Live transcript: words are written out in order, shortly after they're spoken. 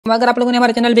अगर आप लोगों ने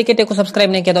हमारे चैनल वीकेटी को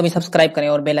सब्सक्राइब नहीं किया तो अभी सब्सक्राइब करें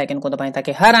और बेल आइकन को दबाएं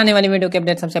ताकि हर आने वाली वीडियो की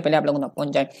अपडेट सबसे पहले आप लोगों तक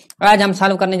पहुंच जाए। आज हम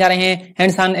सॉल्व करने जा रहे हैं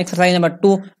hands on exercise number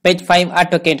 2 page 5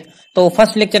 AutoCAD. तो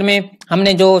फर्स्ट लेक्चर में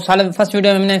हमने जो सॉल्व फर्स्ट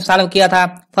वीडियो में हमने सॉल्व किया था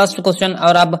फर्स्ट क्वेश्चन,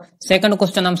 और अब सेकंड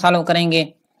क्वेश्चन हम सॉल्व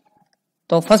करेंगे।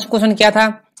 तो फर्स्ट क्वेश्चन क्या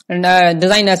था?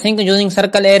 Design a sink using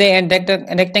circle array and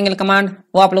rectangle command.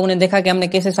 वो आप लोगों ने देखा कि हमने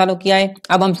कैसे सॉल्व किया है।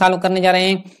 अब हम सॉल्व करने जा रहे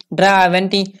हैं draw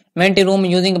vanity room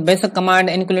using basic command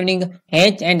including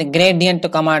hatch and gradient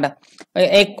command.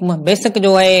 एक बेसिक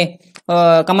जो है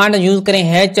कमांड यूज करें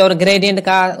हैच और ग्रेडियंट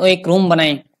का, एक रूम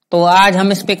बनाएं। तो आज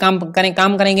हम इस पे काम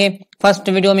करेंगे। फर्स्ट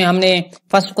वीडियो में हमने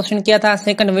फर्स्ट क्वेश्चन किया था,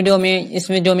 सेकंड वीडियो में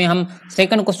इस वीडियो में हम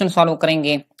सेकंड क्वेश्चन सॉल्व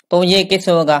करेंगे। तो ये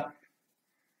कैसे होगा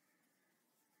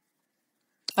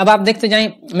अब आप देखते जाएं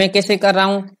मैं कैसे कर रहा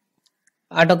हूं।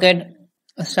 ऑटोकैड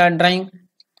स्टार्ट ड्राइंग,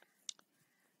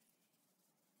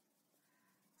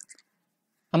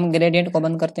 हम ग्रेडियंट को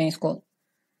बंद करते हैं इसको।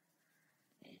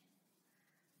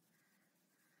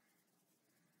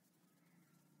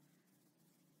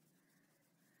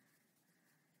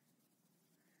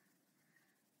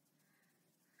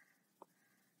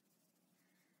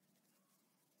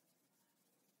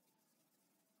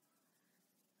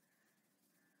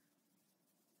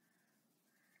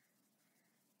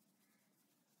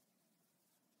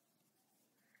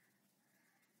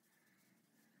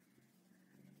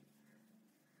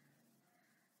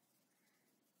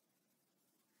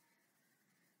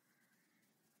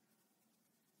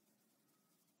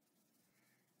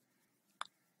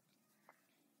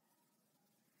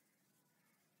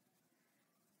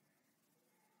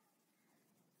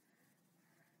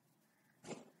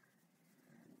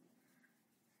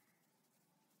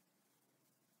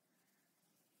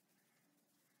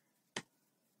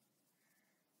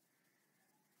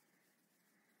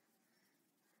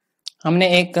 हमने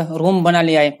एक रूम बना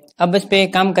लिया है। अब इस पे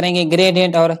काम करेंगे,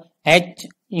 ग्रेडियंट और हैच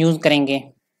यूज करेंगे।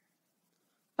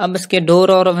 अब इसके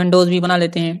डोर और विंडोज भी बना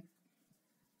लेते हैं।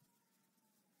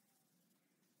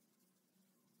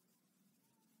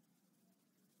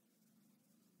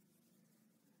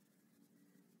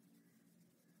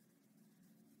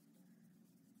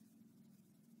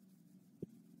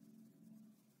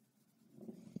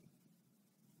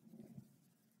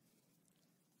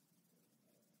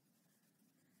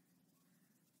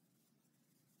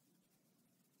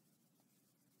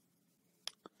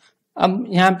 अब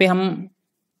यहाँ पे हम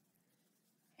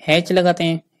हैच लगाते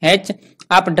हैं। हैच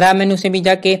आप ड्रा मेन्यू से भी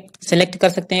जाके सिलेक्ट कर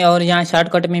सकते हैं और यहाँ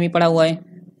शॉर्टकट में भी पड़ा हुआ है।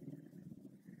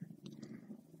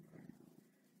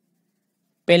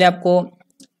 पहले आपको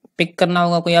पिक करना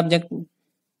होगा कोई ऑब्जेक्ट।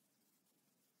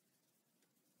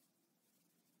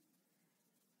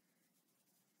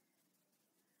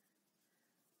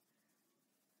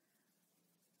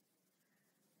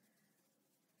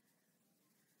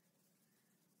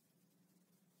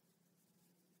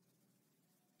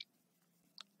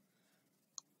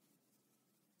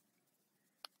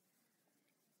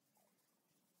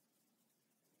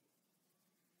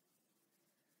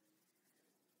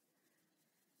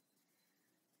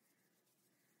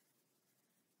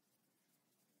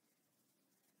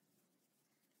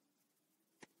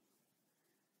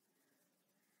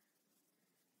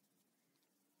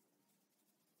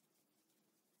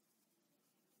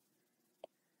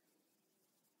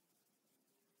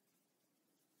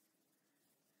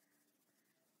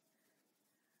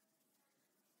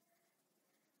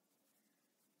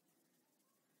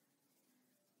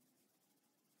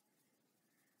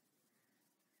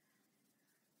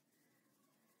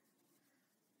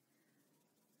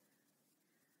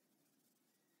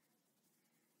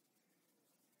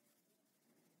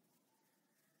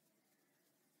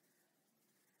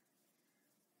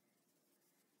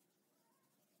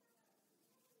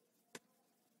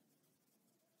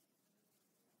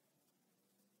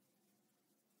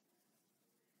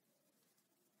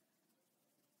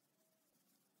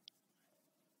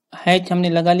 हैच हमने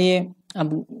लगा लिए। अब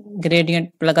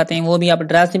ग्रेडियंट लगाते हैं, वो भी आप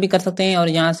ड्रा से भी कर सकते हैं और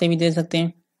यहाँ से भी दे सकते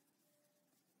हैं।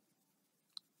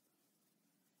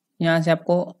 यहाँ से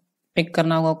आपको पिक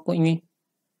करना होगा कोई भी।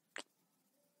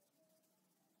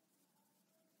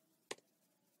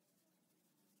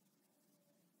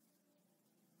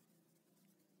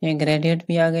 ये ग्रेडियंट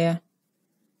भी आ गया।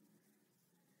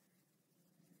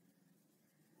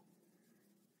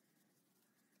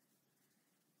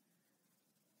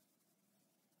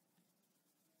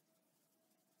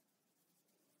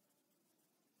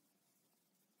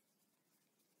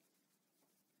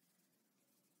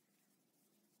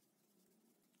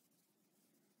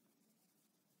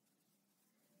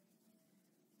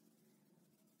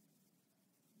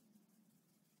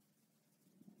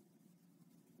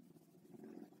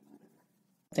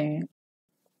 हैं।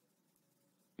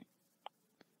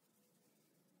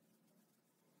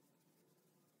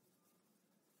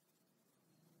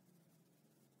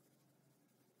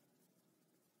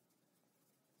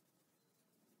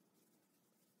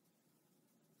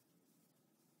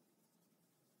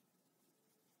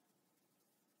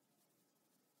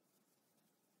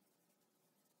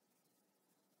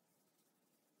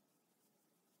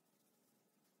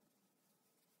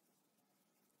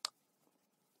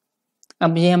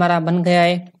 अब ये हमारा बन गया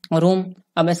है रूम।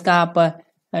 अब इसका आप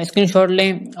स्क्रीनशॉट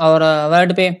लें और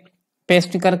वर्ड पे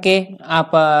पेस्ट करके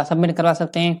आप सबमिट करवा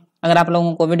सकते हैं। अगर आप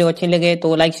लोगों को वीडियो अच्छी लगे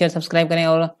तो लाइक शेयर सब्सक्राइब करें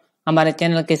और हमारे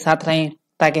चैनल के साथ रहें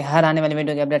ताकि हर आने वाली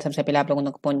वीडियो की अपडेट सबसे पहले आप लोगों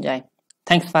तक पहुंच जाए।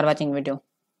 Thanks for watching video.